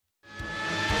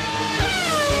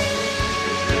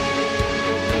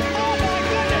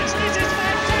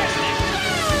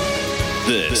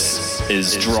This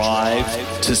is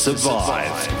Drive to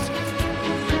Survive.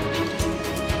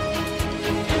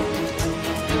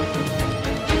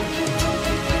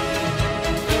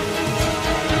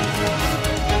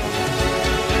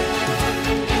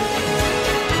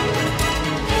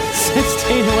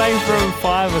 Away from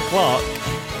 5 o'clock.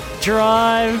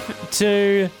 Drive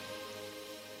to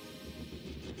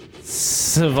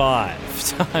survive.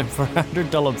 Time for a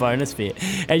 $100 bonus bet.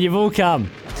 And you've all come.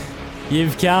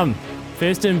 You've come.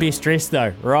 First and best dressed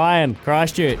though. Ryan,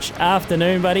 Christchurch.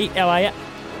 Afternoon, buddy. How are you?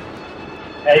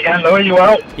 How you going, Louis? You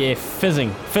well? Yeah,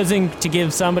 fizzing. Fizzing to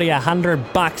give somebody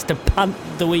 $100 to punt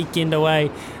the weekend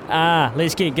away.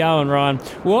 Let's get going, Ryan.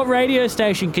 What radio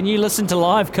station can you listen to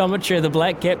live commentary of the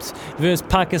Black Caps versus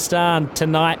Pakistan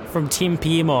tonight from 10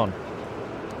 p.m. on?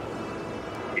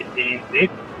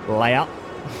 Layout.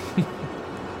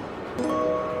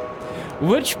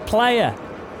 Which player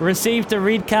received a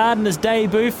red card in his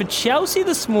debut for Chelsea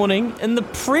this morning in the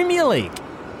Premier League?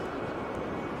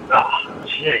 Oh,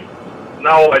 gee.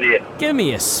 No idea. Give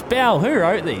me a spell. Who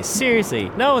wrote these? Seriously.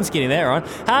 No one's getting that, Ryan.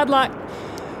 Hard luck.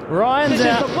 Ryan's this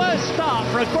out. This is the worst start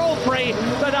for a Grand Prix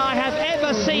that I have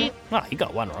ever seen. Oh, he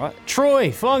got one right.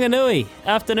 Troy, Whanganui.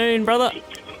 Afternoon, brother.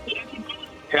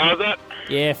 How's that?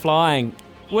 Yeah, flying.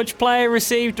 Which player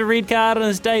received a red card on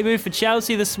his debut for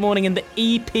Chelsea this morning in the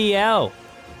EPL?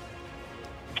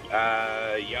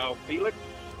 Yao Felix.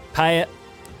 Pay it.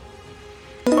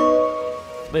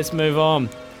 Let's move on.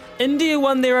 India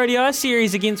won their ODI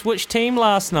series against which team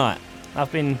last night?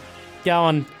 I've been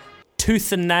going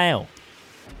tooth and nail.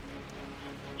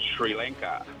 Sri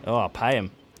Lanka. Oh, I'll pay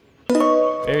him.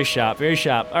 Very sharp, very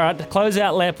sharp. All right, to close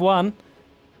out lap one,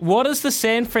 what is the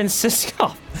San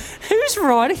Francisco... Who's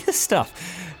writing this stuff?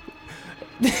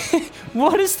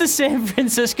 What is the San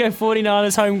Francisco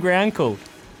 49ers home ground called?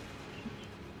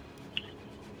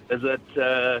 Is it...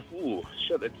 that's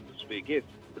a big guess.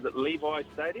 Is it Levi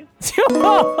Stadium?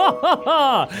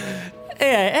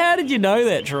 Yeah, how did you know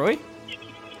that, Troy?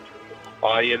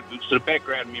 Oh, yeah, it's a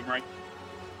background memory.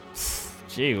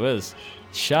 Gee whiz.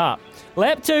 Sharp.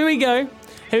 Lap 2 we go.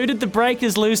 Who did the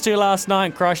Breakers lose to last night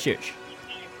in Christchurch?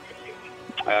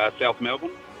 South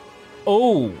Melbourne.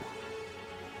 Oh.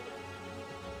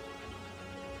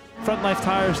 Front left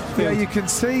tyres. There you can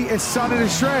see it's sun in a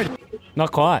shred.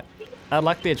 Not quite. Hard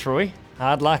luck there, Troy.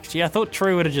 Hard luck. Gee, I thought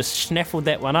Troy would have just snaffled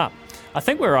that one up. I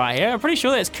think we're right here. I'm pretty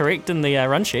sure that's correct in the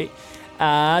run sheet.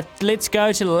 Let's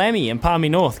go to Lammy in Palmy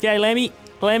North. G'day, Lammy.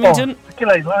 Lamington. Oh,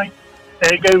 g'day, Louis.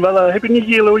 How you going, brother? Happy New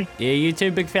Year, Louis. Yeah, you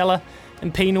too, big fella.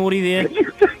 And P Naughty there.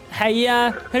 Hey,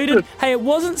 Hey, it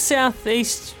wasn't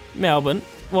Southeast Melbourne,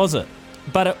 was it?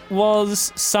 But it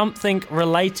was something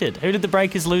related. Who did the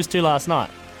Breakers lose to last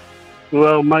night?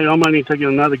 Well, mate, I'm only taking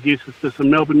another guess. It's just a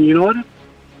Melbourne United.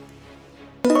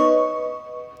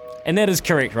 And that is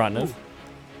correct, right, Niv?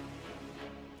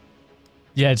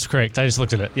 Yeah, it's correct. I just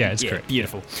looked at it. Yeah, it's correct.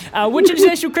 Beautiful. Which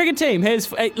international cricket team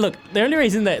has... look, the only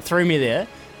reason that threw me there,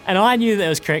 and I knew that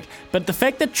was correct, but the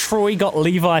fact that Troy got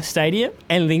Levi Stadium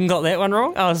and then got that one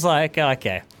wrong, I was like,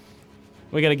 okay,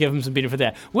 we got to give him some benefit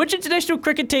there. Which international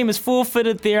cricket team has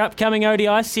forfeited their upcoming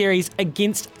ODI series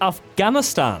against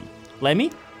Afghanistan?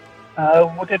 Lemmy?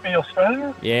 Would that be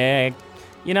Australia? Yeah.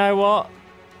 You know what?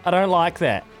 I don't like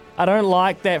that. I don't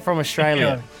like that from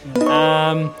Australia.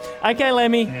 Okay,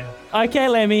 Lemmy. Yeah. Okay,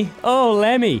 Lemmy. Oh,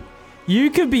 Lemmy. You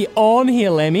could be on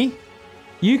here, Lemmy.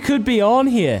 You could be on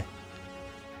here.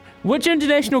 Which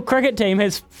international cricket team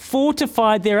has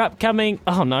fortified their upcoming...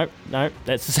 Oh, no,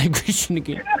 that's the same question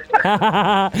again.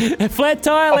 Flat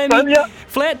tyre, Lemmy. Australia.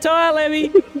 Flat tyre,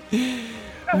 Lemmy.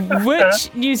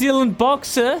 Which New Zealand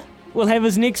boxer will have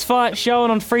his next fight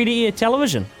shown on free-to-air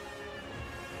television?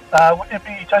 Would that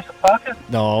be Joseph Parker?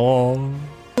 No.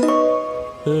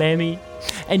 Lemmy.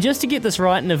 And just to get this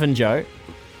right, Niv and Joe,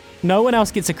 no one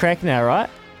else gets a crack now, right?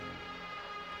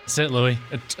 That's it, Louis.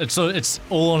 It's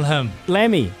all on him.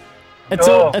 Lemmy. It's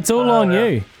all on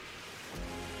you.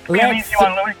 Give me an easy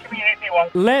one, Louis. Give me an easy one.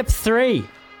 Lap 3.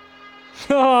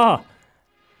 Oh.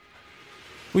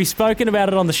 We've spoken about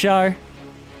it on the show.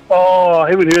 Oh, I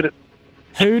haven't heard it.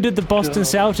 Who did the Boston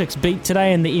Celtics beat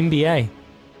today in the NBA?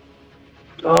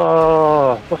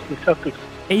 Oh, Boston Celtics.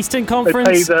 Eastern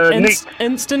Conference.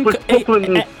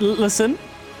 Brooklyn. Listen,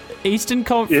 Eastern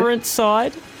Conference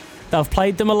side. They've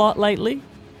played them a lot lately.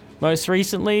 Most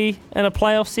recently in a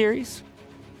playoff series.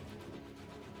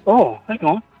 Oh,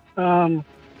 hang on.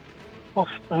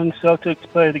 Boston Celtics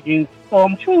played against... Oh,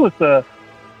 I'm sure it's the...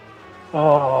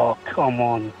 Oh, come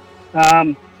on.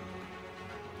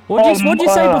 What did you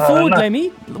say before, no. Lemmy?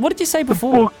 What did you say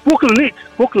before? Brooklyn Nets.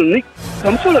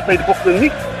 I'm sure they played the Brooklyn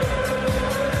Nets.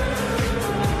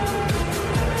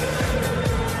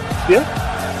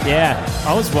 Yeah? Yeah,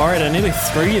 I was worried. I nearly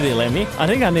threw you there, Lemmy. I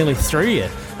think I nearly threw you.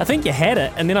 I think you had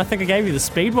it, and then I think I gave you the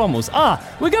speed wobbles.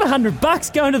 We got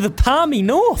 $100 going to the Palmy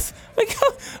North. We're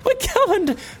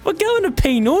going to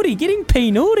P Naughty, getting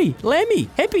P Naughty. Lemmy,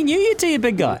 Happy New Year to you,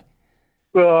 big guy.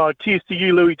 Oh, cheers to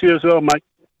you, Louis, too, as well, mate.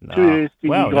 Cheers to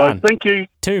well you guys. done. Thank you.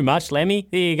 Too much, Lemmy.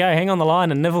 There you go. Hang on the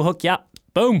line and Niv will hook you up.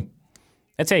 Boom.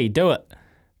 That's how you do it.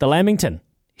 The Lamington.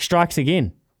 He strikes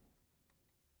again.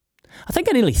 I think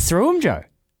I nearly threw him, Joe.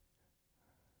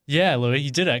 Yeah, Louis, you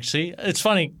did actually. It's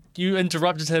funny. You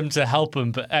interrupted him to help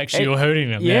him, but actually you're hurting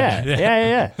him.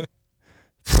 Yeah.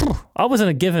 I was in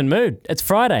a given mood. It's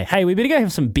Friday. Hey, we better go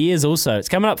have some beers also. It's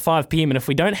coming up 5 p.m. and if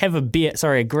we don't have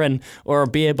a grin or a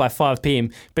beer by 5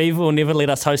 p.m, Beaver will never let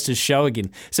us host his show again.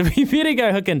 So we better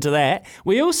go hook into that.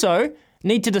 We also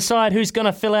need to decide who's going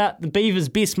to fill out the Beaver's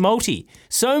best multi.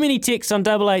 So many texts on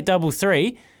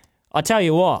 8833. I tell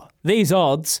you what, these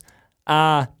odds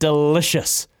are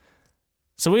delicious.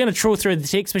 So we're going to trawl through the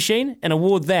text machine and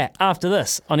award that after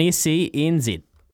this on SCNZ.